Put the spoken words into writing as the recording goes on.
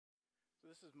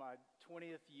This is my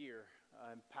 20th year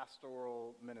in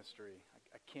pastoral ministry.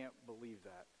 I can't believe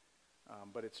that,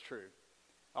 but it's true.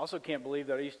 I also can't believe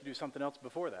that I used to do something else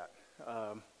before that.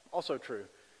 Also true.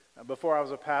 Before I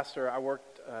was a pastor, I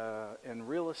worked in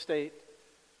real estate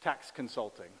tax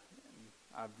consulting.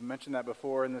 I've mentioned that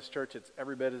before in this church. It's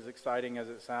every bit as exciting as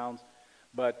it sounds.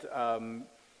 But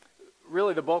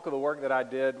really the bulk of the work that I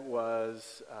did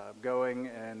was going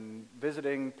and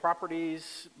visiting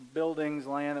properties, buildings,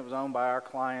 land that was owned by our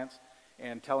clients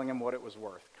and telling them what it was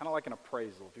worth. Kind of like an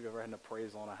appraisal. If you've ever had an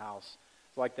appraisal on a house,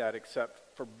 it's like that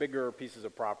except for bigger pieces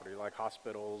of property like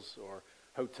hospitals or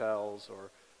hotels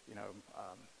or,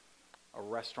 a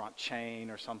restaurant chain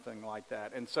or something like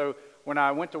that. And so when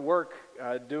I went to work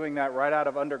doing that right out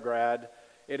of undergrad,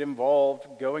 it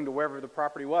involved going to wherever the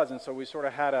property was. And so we sort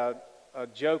of had a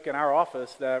joke in our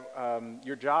office that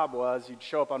your job was you'd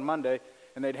show up on Monday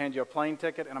and they'd hand you a plane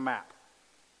ticket and a map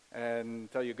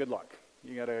and tell you good luck.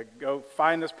 You got to go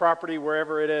find this property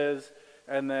wherever it is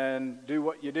and then do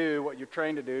what you're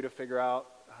trained to do to figure out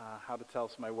how to tell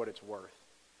somebody what it's worth.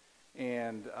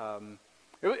 And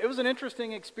it was an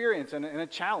interesting experience and a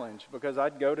challenge because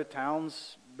I'd go to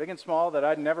towns big and small that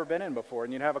I'd never been in before,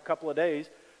 and you'd have a couple of days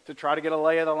to try to get a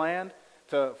lay of the land,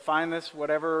 to find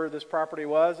whatever this property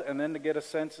was, and then to get a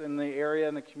sense in the area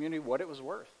and the community what it was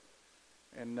worth.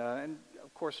 And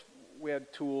of course, we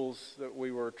had tools that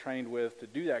we were trained with to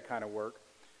do that kind of work.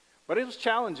 But it was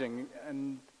challenging,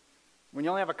 and when you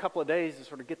only have a couple of days to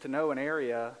sort of get to know an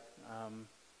area,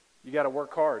 you got to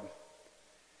work hard.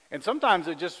 And sometimes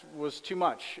it just was too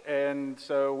much, and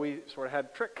so we sort of had a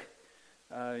trick.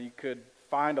 You could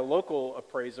find a local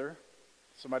appraiser,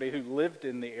 somebody who lived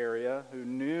in the area, who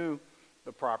knew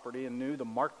the property and knew the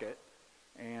market,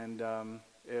 and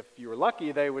if you were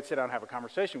lucky, they would sit down and have a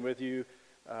conversation with you.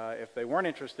 If they weren't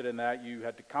interested in that, you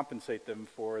had to compensate them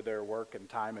for their work and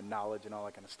time and knowledge and all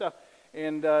that kind of stuff.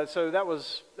 And so that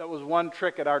was one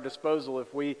trick at our disposal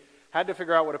if we had to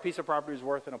figure out what a piece of property was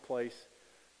worth in a place,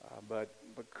 but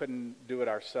couldn't do it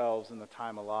ourselves in the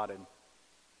time allotted.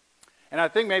 And I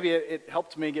think maybe it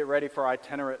helped me get ready for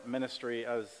itinerant ministry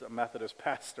as a Methodist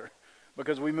pastor,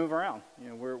 because we move around.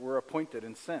 We're appointed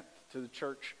and sent to the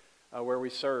church where we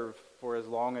serve for as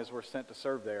long as we're sent to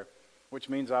serve there, which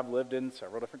means I've lived in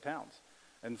several different towns.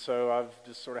 And so I've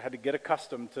just sort of had to get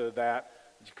accustomed to that.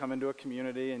 You come into a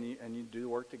community and you do the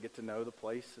work to get to know the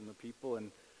place and the people.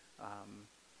 And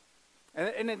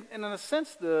in a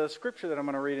sense, the scripture that I'm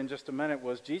going to read in just a minute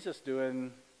was Jesus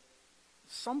doing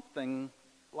something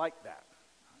like that.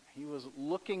 He was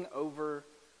looking over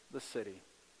the city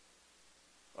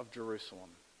of Jerusalem.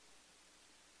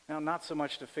 Now, not so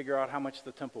much to figure out how much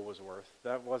the temple was worth.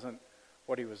 That wasn't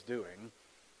what he was doing.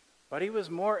 But he was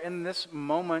more in this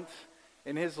moment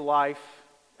in his life,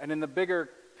 and in the bigger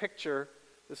picture,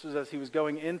 this was as he was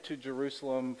going into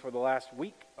Jerusalem for the last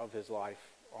week of his life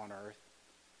on earth.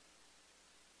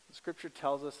 The scripture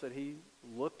tells us that he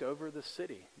looked over the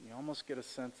city. You almost get a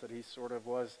sense that he sort of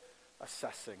was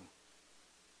assessing,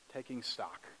 taking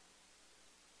stock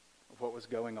of what was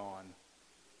going on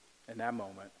in that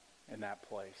moment, in that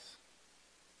place.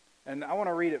 And I want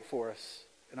to read it for us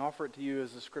and offer it to you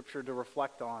as a scripture to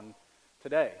reflect on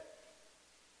today.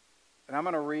 And I'm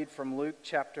going to read from Luke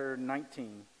chapter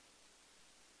 19.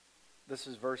 This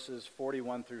is verses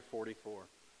 41 through 44.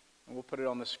 And we'll put it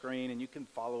on the screen and you can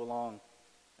follow along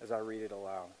as I read it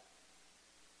aloud.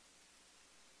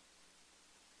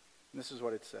 And this is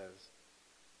what it says.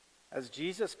 As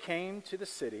Jesus came to the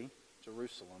city,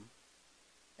 Jerusalem,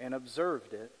 and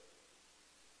observed it,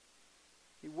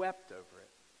 he wept over it.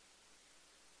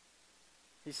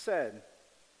 He said,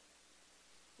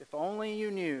 "If only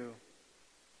you knew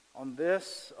on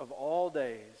this of all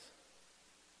days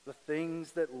the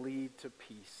things that lead to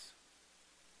peace.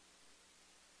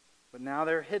 But now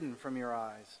they're hidden from your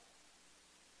eyes.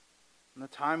 And the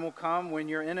time will come when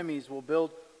your enemies will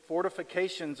build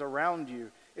fortifications around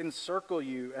you, encircle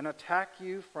you, and attack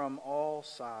you from all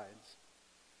sides.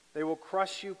 They will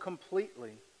crush you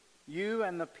completely, you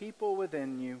and the people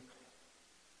within you.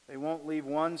 They won't leave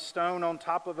one stone on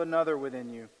top of another within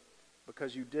you,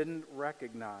 because you didn't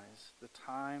recognize the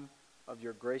time of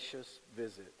your gracious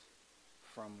visit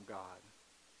from God."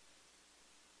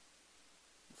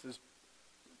 This is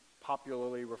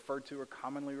popularly referred to or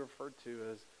commonly referred to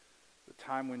as the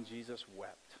time when Jesus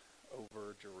wept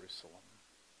over Jerusalem.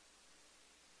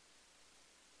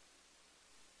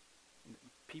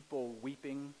 People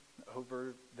weeping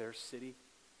over their city,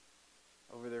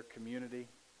 over their community.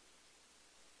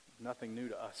 Nothing new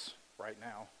to us right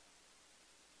now.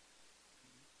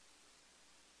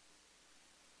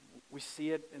 We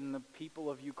see it in the people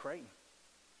of Ukraine.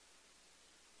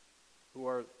 who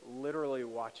are literally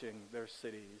watching their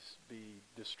cities be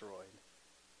destroyed.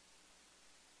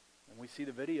 And we see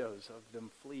the videos of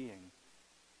them fleeing,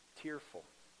 tearful,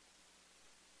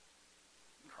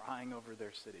 crying over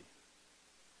their city.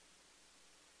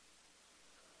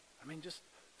 I mean, just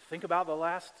think about the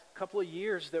last couple of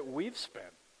years that we've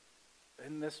spent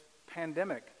in this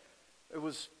pandemic. It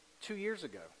was 2 years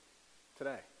ago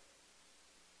today,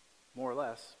 more or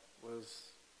less, was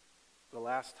the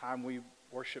last time we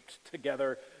worshiped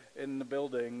together in the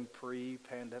building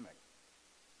pre-pandemic.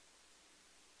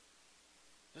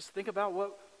 Just think about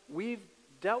what we've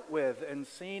dealt with and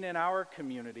seen in our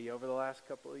community over the last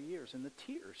couple of years, and the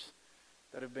tears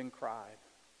that have been cried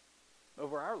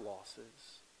over our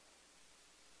losses.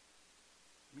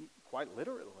 I mean, quite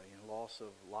literally, loss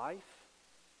of life,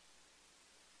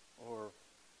 or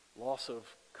loss of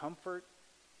comfort,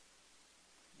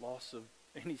 loss of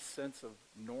any sense of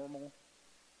normal,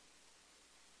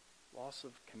 loss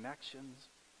of connections.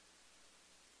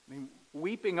 I mean,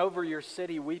 weeping over your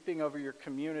city, weeping over your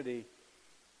community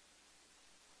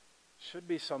should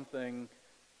be something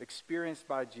experienced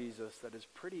by Jesus that is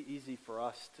pretty easy for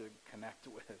us to connect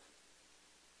with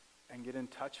and get in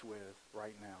touch with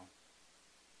right now.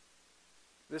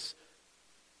 This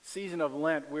season of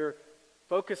Lent, we're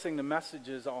focusing the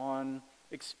messages on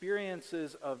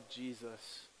experiences of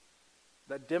Jesus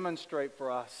that demonstrate for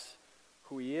us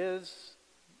who he is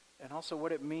and also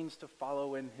what it means to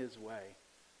follow in his way,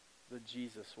 the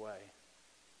Jesus way.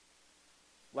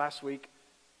 Last week,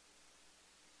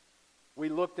 we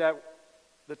looked at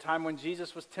the time when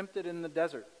Jesus was tempted in the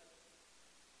desert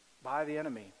by the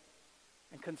enemy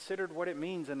and considered what it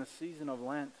means in a season of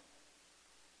Lent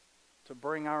to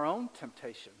bring our own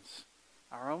temptations,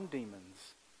 our own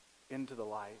demons into the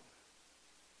light,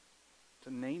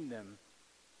 to name them.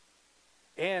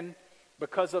 And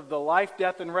because of the life,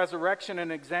 death, and resurrection,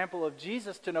 an example of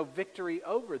Jesus, to know victory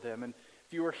over them. And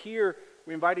if you were here,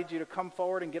 we invited you to come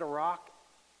forward and get a rock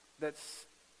that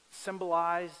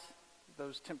symbolized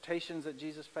those temptations that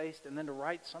Jesus faced, and then to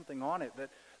write something on it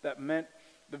that meant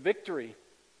the victory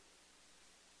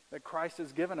that Christ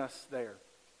has given us there.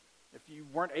 If you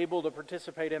weren't able to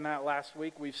participate in that last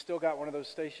week, we've still got one of those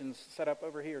stations set up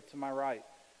over here to my right.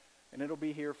 And it'll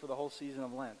be here for the whole season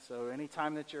of Lent. So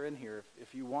anytime that you're in here,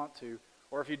 if you want to,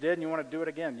 or if you did and you want to do it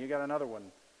again, you got another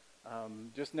one.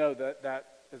 Just know that that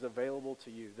is available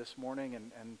to you this morning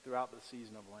and throughout the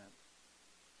season of Lent.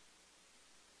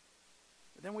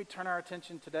 But then we turn our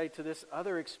attention today to this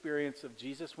other experience of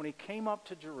Jesus when he came up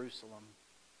to Jerusalem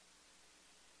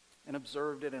and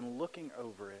observed it, and looking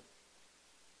over it,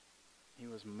 he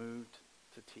was moved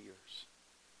to tears.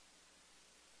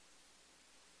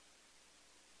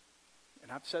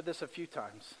 And I've said this a few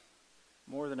times,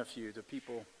 more than a few, to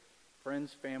people,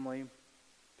 friends, family,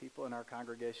 people in our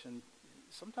congregation.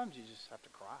 Sometimes you just have to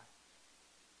cry.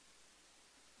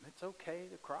 And it's okay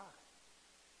to cry.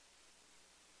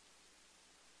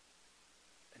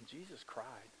 And Jesus cried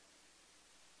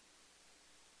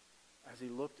as he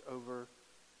looked over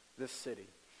this city.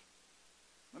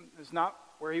 It's not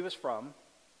where he was from.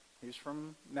 He was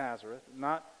from Nazareth,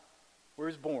 not where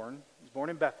he was born. He was born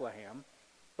in Bethlehem.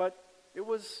 But it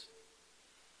was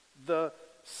the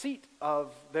seat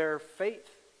of their faith.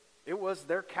 It was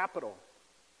their capital,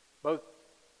 both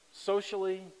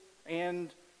socially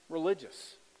and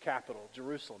religious capital,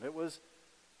 Jerusalem. It was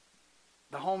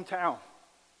the hometown.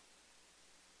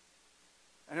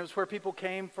 And it was where people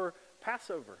came for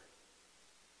Passover,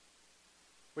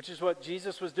 which is what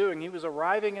Jesus was doing. He was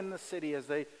arriving in the city as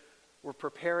they were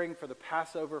preparing for the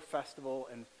Passover festival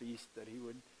and feast that he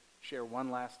would share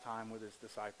one last time with his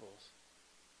disciples.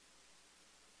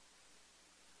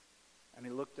 And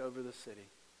he looked over the city,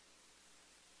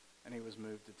 and he was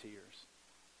moved to tears.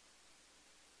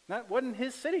 That wasn't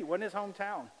his city, wasn't his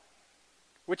hometown,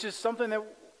 which is something that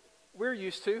we're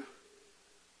used to.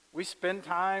 We spend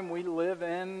time, we live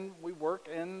in, we work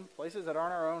in places that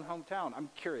aren't our own hometown. I'm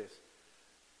curious,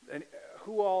 and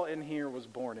who all in here was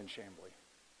born in Chamblee?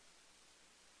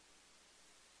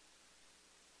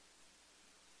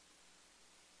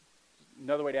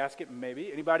 Another way to ask it,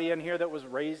 maybe. Anybody in here that was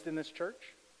raised in this church?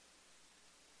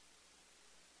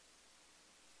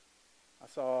 I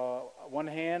saw one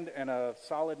hand and a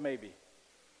solid maybe.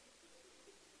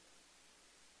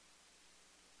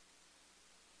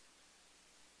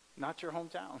 Not your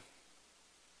hometown.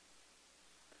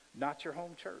 Not your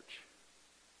home church.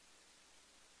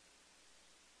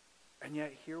 And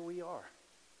yet here we are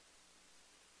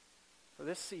for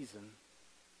this season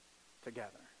together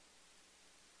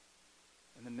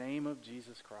in the name of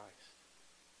Jesus Christ,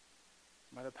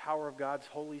 by the power of God's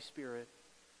Holy Spirit,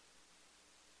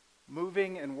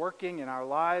 moving and working in our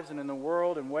lives and in the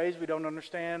world in ways we don't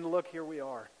understand. Look, here we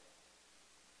are.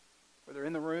 Whether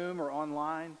in the room or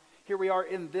online, here we are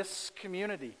in this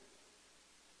community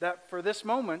that for this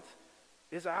moment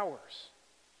is ours.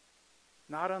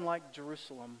 Not unlike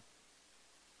Jerusalem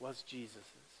was Jesus's.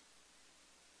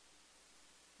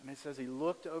 And it says he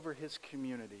looked over his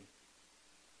community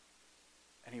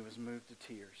and he was moved to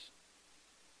tears.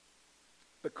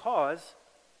 Because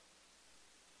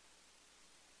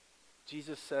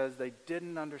Jesus says they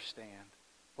didn't understand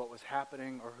what was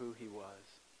happening or who he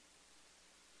was.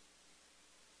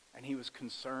 And he was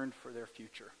concerned for their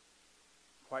future.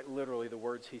 Quite literally, the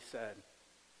words he said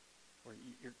were,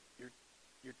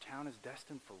 your town is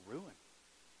destined for ruin.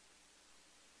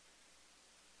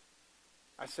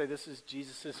 I say this is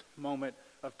Jesus' moment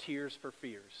of tears for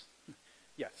fears.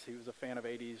 Yes, he was a fan of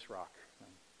 80s rock. I'm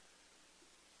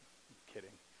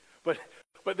kidding.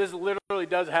 But this literally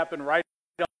does happen right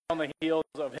on the heels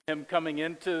of him coming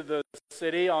into the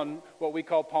city on what we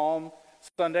call Palm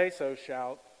Sunday. So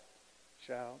shout,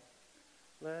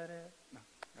 let it. No,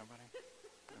 nobody.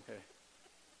 Okay.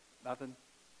 Nothing?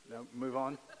 No, move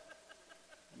on.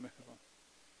 Move on.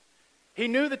 He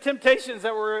knew the temptations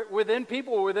that were within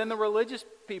people, within the religious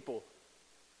people.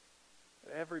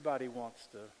 Everybody wants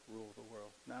to rule the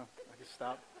world. No, I can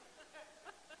stop.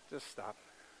 Just stop.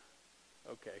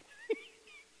 Okay.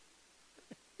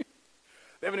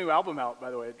 They have a new album out, by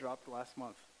the way. It dropped last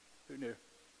month. Who knew?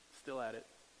 Still at it.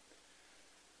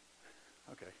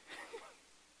 Okay.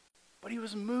 But he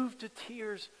was moved to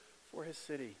tears for his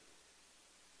city.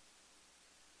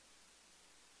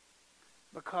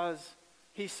 Because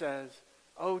he says,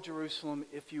 oh, Jerusalem,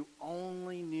 if you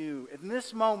only knew, in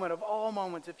this moment of all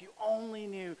moments, if you only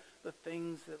knew the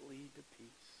things that lead to peace.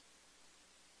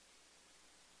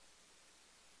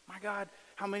 My God,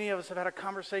 how many of us have had a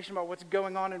conversation about what's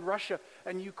going on in Russia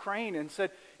and Ukraine and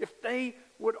said, if they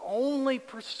would only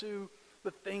pursue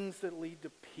the things that lead to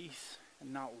peace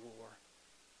and not war.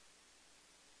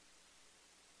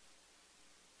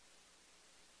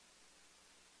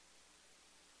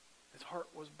 His heart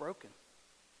was broken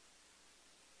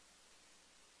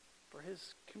for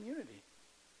his community,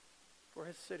 for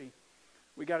his city.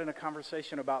 We got in a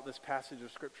conversation about this passage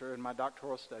of Scripture in my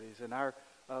doctoral studies, and our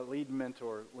lead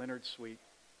mentor, Leonard Sweet,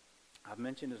 I've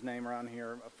mentioned his name around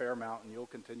here a fair amount, and you'll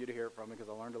continue to hear it from him because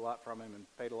I learned a lot from him and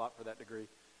paid a lot for that degree.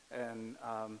 And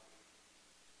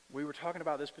we were talking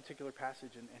about this particular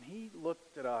passage, and he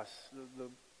looked at us, the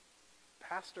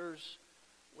pastors,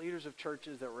 leaders of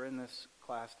churches that were in this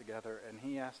class together, and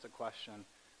he asked a question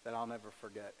that I'll never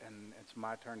forget, and it's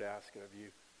my turn to ask it of you.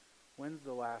 When's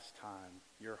the last time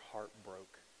your heart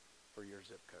broke for your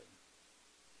zip code?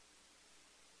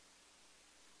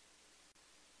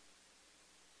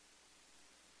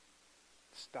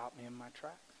 Stopped me in my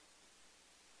tracks.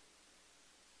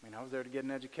 I mean, I was there to get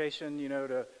an education,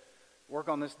 to work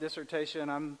on this dissertation.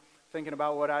 I'm thinking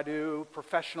about what I do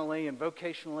professionally and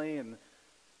vocationally and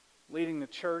leading the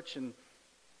church and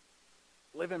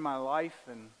living my life.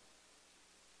 And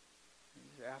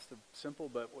he asked a simple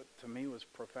but what to me was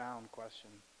profound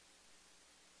question.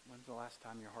 When's the last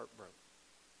time your heart broke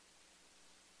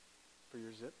for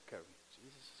your zip code?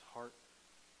 Jesus' heart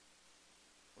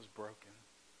was broken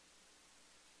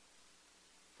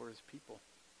for his people,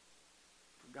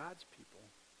 for God's people,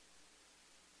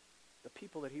 the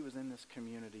people that he was in this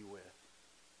community with.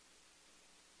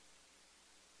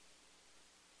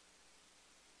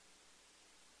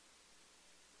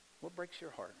 What breaks your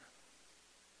heart?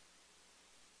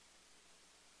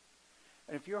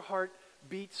 And if your heart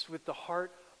beats with the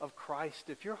heart of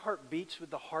Christ, if your heart beats with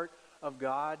the heart of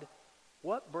God,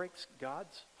 what breaks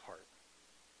God's heart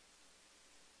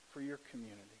for your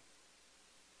community?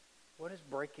 What is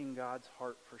breaking God's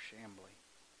heart for Chamblee?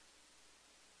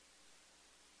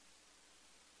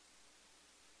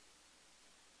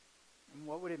 And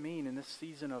what would it mean in this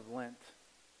season of Lent,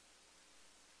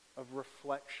 of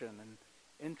reflection and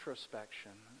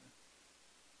introspection?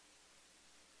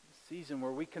 A season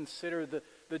where we consider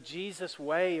the Jesus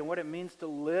way and what it means to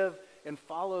live and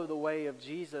follow the way of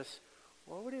Jesus.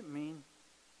 What would it mean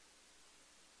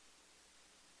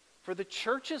for the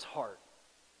church's heart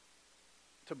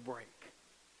to break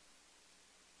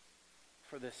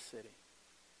for this city,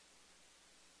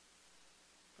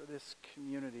 for this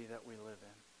community that we live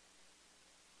in?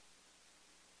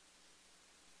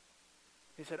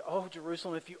 He said, oh,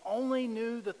 Jerusalem, if you only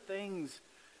knew the things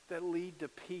that lead to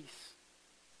peace.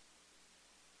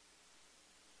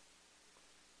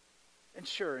 And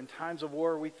sure, in times of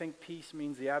war, we think peace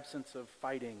means the absence of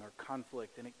fighting or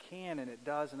conflict, and it can and it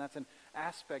does, and that's an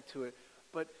aspect to it.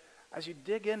 But as you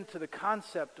dig into the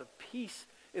concept of peace,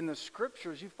 in the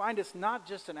Scriptures, you find it's not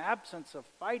just an absence of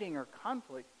fighting or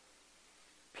conflict.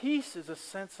 Peace is a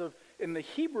sense of, in the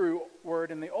Hebrew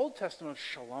word in the Old Testament, of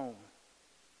shalom,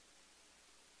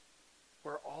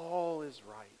 where all is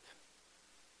right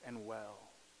and well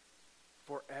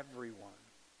for everyone.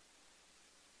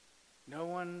 No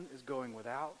one is going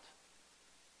without.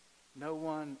 No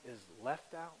one is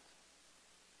left out.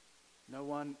 No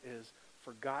one is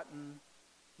forgotten,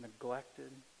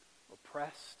 neglected,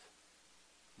 oppressed,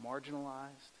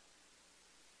 marginalized,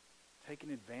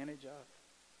 taken advantage of.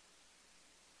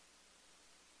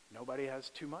 Nobody has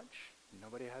too much.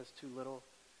 Nobody has too little.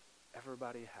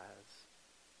 Everybody has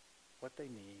what they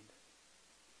need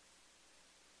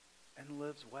and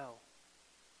lives well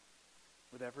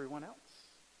with everyone else.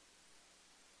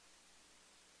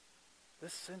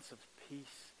 This sense of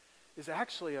peace is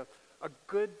actually a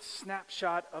good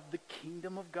snapshot of the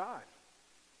kingdom of God,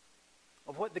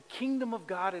 of what the kingdom of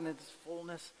God in its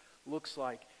fullness looks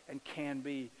like and can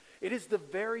be. It is the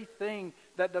very thing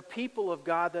that the people of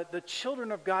God, that the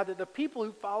children of God, that the people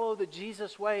who follow the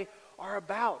Jesus way are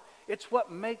about. It's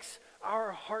what makes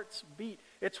our hearts beat.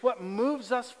 It's what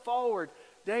moves us forward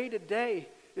day to day,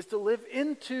 is to live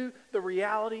into the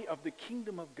reality of the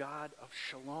kingdom of God, of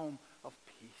shalom, of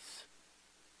peace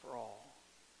for all.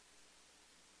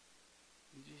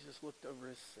 And Jesus looked over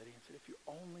his city and said, if you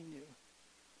only knew,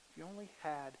 if you only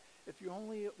had, if you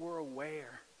only were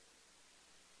aware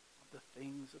of the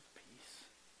things of peace.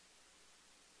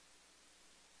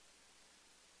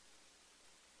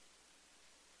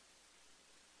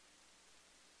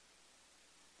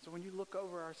 So when you look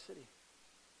over our city,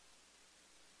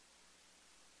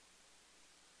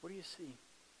 what do you see?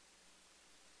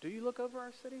 Do you look over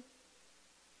our city?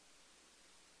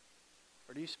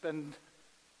 Or do you spend,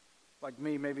 like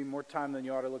me, maybe more time than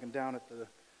you ought to looking down at the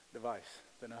device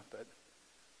than up at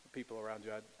the people around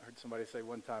you? I heard somebody say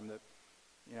one time that,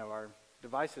 our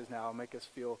devices now make us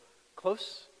feel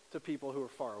close to people who are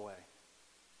far away,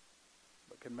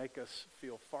 but can make us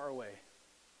feel far away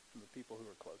from the people who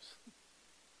are close.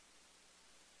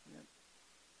 Yeah.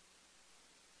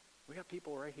 We got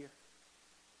people right here.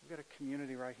 We've got a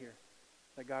community right here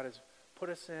that God has put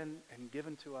us in and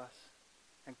given to us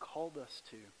and called us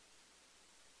to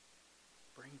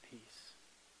bring peace.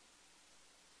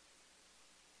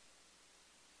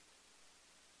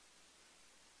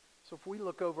 So if we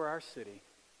look over our city,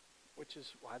 which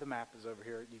is why the map is over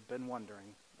here, you've been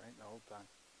wondering, right, the whole time,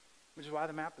 which is why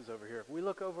the map is over here. If we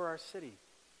look over our city,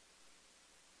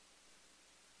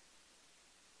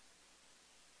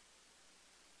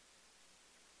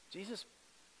 Jesus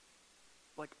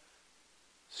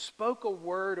spoke a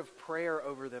word of prayer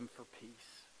over them for peace.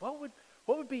 What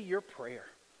would be your prayer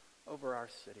over our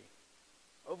city,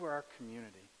 over our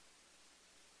community?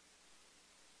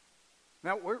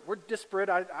 Now, we're disparate.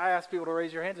 I asked people to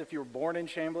raise your hands if you were born in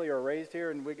Chamblee or raised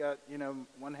here, and we got,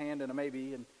 one hand and a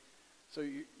maybe. And so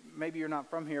maybe you're not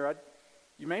from here.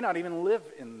 You may not even live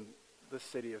in the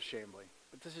city of Chamblee,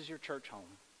 but this is your church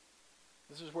home.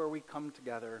 This is where we come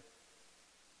together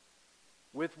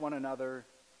with one another,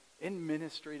 in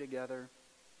ministry together.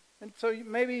 And so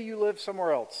maybe you live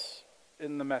somewhere else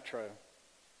in the metro.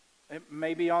 It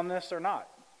may be on this or not.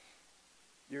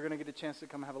 You're going to get a chance to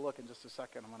come have a look in just a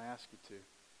second. I'm going to ask you to.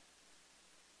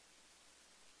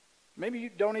 Maybe you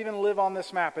don't even live on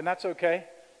this map, and that's okay.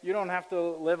 You don't have to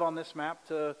live on this map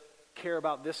to care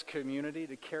about this community,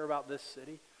 to care about this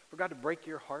city. For God to break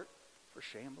your heart for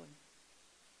Chamblee.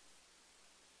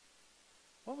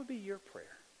 What would be your prayer?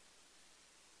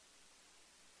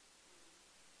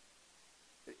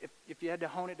 If you had to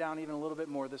hone it down even a little bit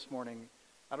more this morning,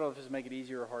 I don't know if this would make it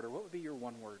easier or harder, what would be your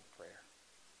one-word prayer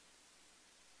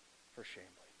for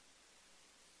Chamblee?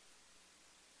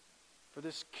 For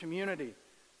this community.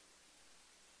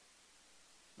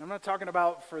 I'm not talking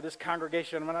about for this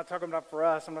congregation. I'm not talking about for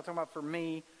us. I'm not talking about for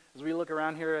me as we look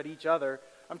around here at each other.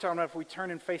 I'm talking about if we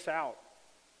turn and face out.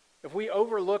 If we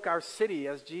overlook our city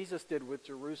as Jesus did with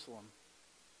Jerusalem.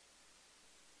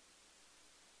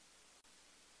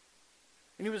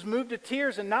 And he was moved to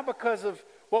tears, and not because of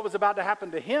what was about to happen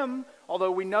to him,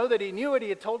 although we know that he knew it, he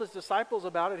had told his disciples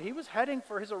about it. He was heading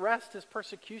for his arrest, his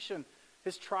persecution,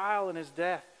 his trial, and his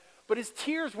death. But his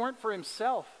tears weren't for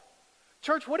himself.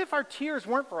 Church, what if our tears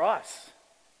weren't for us?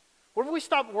 What if we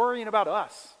stopped worrying about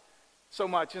us so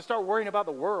much and start worrying about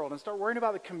the world and start worrying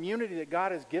about the community that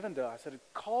God has given to us, that has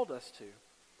called us to?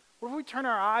 What if we turn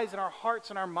our eyes and our hearts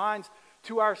and our minds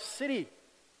to our city?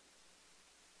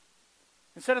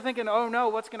 Instead of thinking, oh no,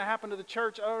 what's going to happen to the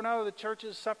church? Oh no, the church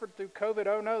has suffered through COVID.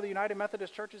 Oh no, the United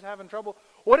Methodist Church is having trouble.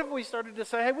 What if we started to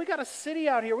say, hey, we got a city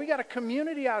out here. We got a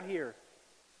community out here.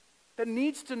 that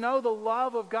needs to know the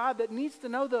love of God, that needs to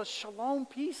know the shalom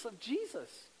peace of Jesus.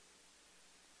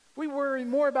 We worry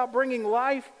more about bringing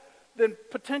life than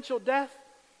potential death.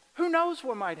 Who knows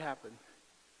what might happen?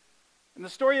 In the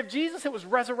story of Jesus, it was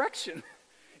resurrection.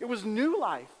 It was new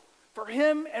life for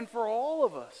him and for all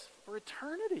of us, for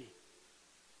eternity.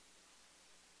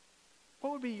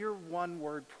 What would be your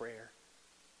one-word prayer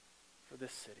for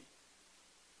this city?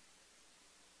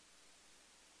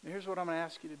 And here's what I'm going to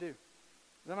ask you to do.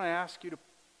 I'm going to ask you to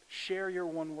share your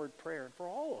one-word prayer, and for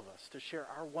all of us to share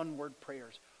our one-word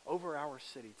prayers over our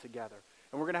city together.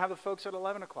 And we're going to have the folks at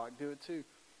 11 o'clock do it too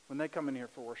when they come in here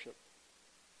for worship.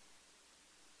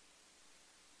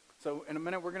 So in a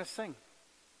minute we're going to sing.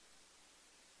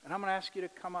 And I'm going to ask you to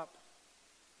come up.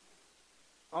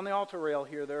 On the altar rail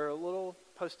here, there are little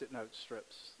Post-it note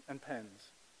strips and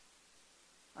pens.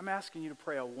 I'm asking you to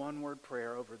pray a one-word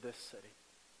prayer over this city.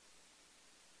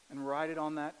 And write it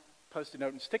on that Post-it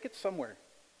note and stick it somewhere.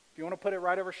 If you want to put it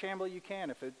right over Chamblee, you can.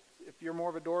 If you're more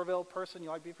of a Doraville person, you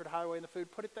like Beaufort Highway and the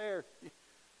food, put it there. If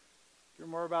you're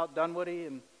more about Dunwoody,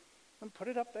 and put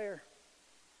it up there.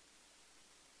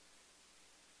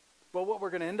 Well, what we're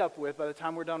going to end up with by the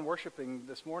time we're done worshiping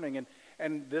this morning,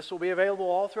 and this will be available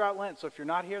all throughout Lent, so if you're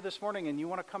not here this morning and you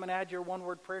want to come and add your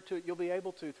one-word prayer to it, you'll be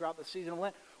able to throughout the season of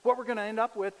Lent. What we're going to end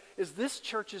up with is this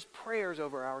church's prayers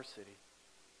over our city.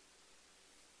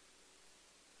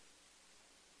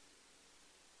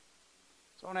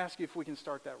 So I want to ask you if we can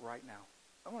start that right now.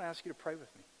 I want to ask you to pray with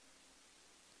me.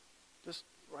 Just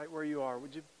right where you are,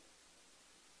 would you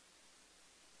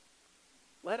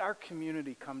let our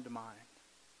community come to mind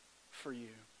for you?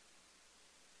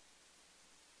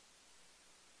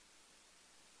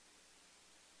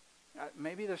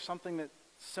 Maybe there's something that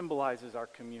symbolizes our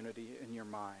community in your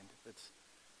mind. That's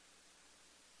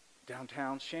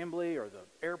downtown Chamblee or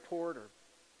the airport or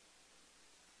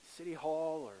City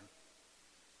Hall or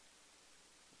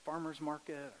the farmer's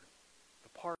market or the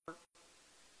park.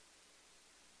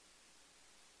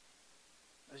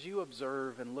 As you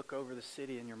observe and look over the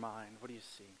city in your mind, what do you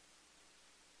see?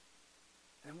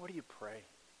 And what do you pray?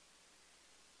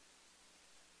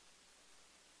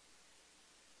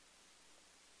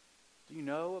 Do you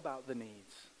know about the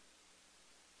needs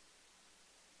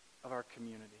of our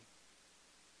community?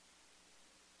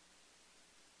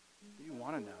 Do you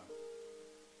want to know?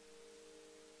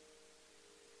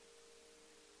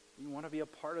 Do you want to be a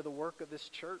part of the work of this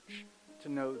church to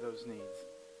know those needs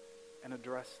and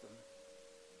address them?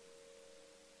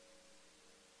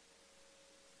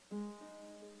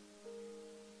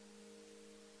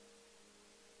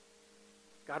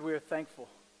 God, we are thankful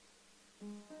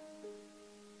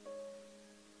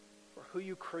for who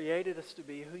you created us to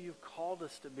be, who you've called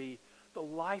us to be, the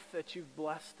life that you've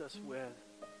blessed us with,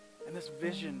 and this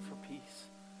vision for peace,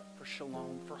 for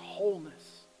shalom, for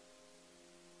wholeness,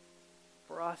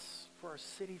 for us, for our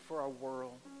city, for our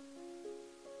world.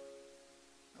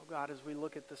 Oh God, as we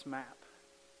look at this map,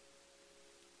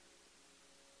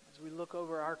 as we look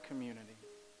over our community,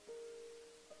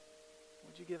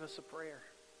 would you give us a prayer?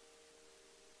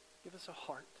 Give us a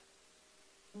heart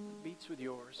that beats with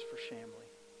yours for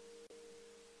Chamblee.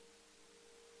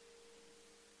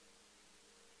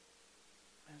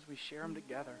 As we share them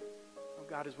together, oh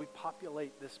God, as we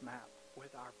populate this map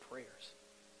with our prayers,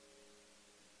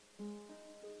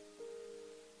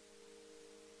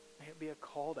 may it be a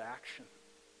call to action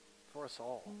for us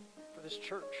all, for this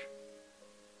church,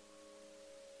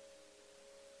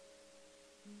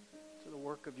 to the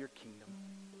work of your kingdom,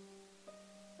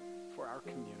 for our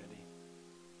community.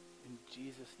 In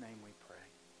Jesus' name we pray.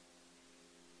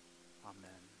 Amen.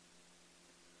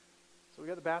 So we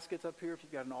got the baskets up here. If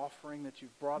you've got an offering that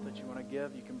you've brought that you want to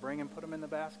give, you can bring and put them in the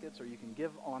baskets, or you can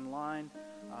give online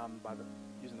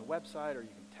using the website, or you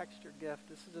can text your gift.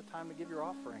 This is a time to give your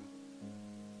offering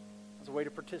as a way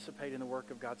to participate in the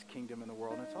work of God's kingdom in the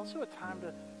world. And it's also a time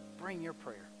to bring your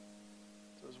prayer.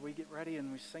 So as we get ready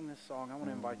and we sing this song, I want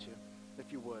to invite you,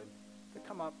 if you would, to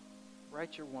come up,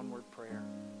 write your one-word prayer,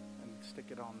 and stick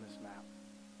it on this map.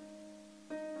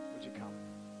 Would you come?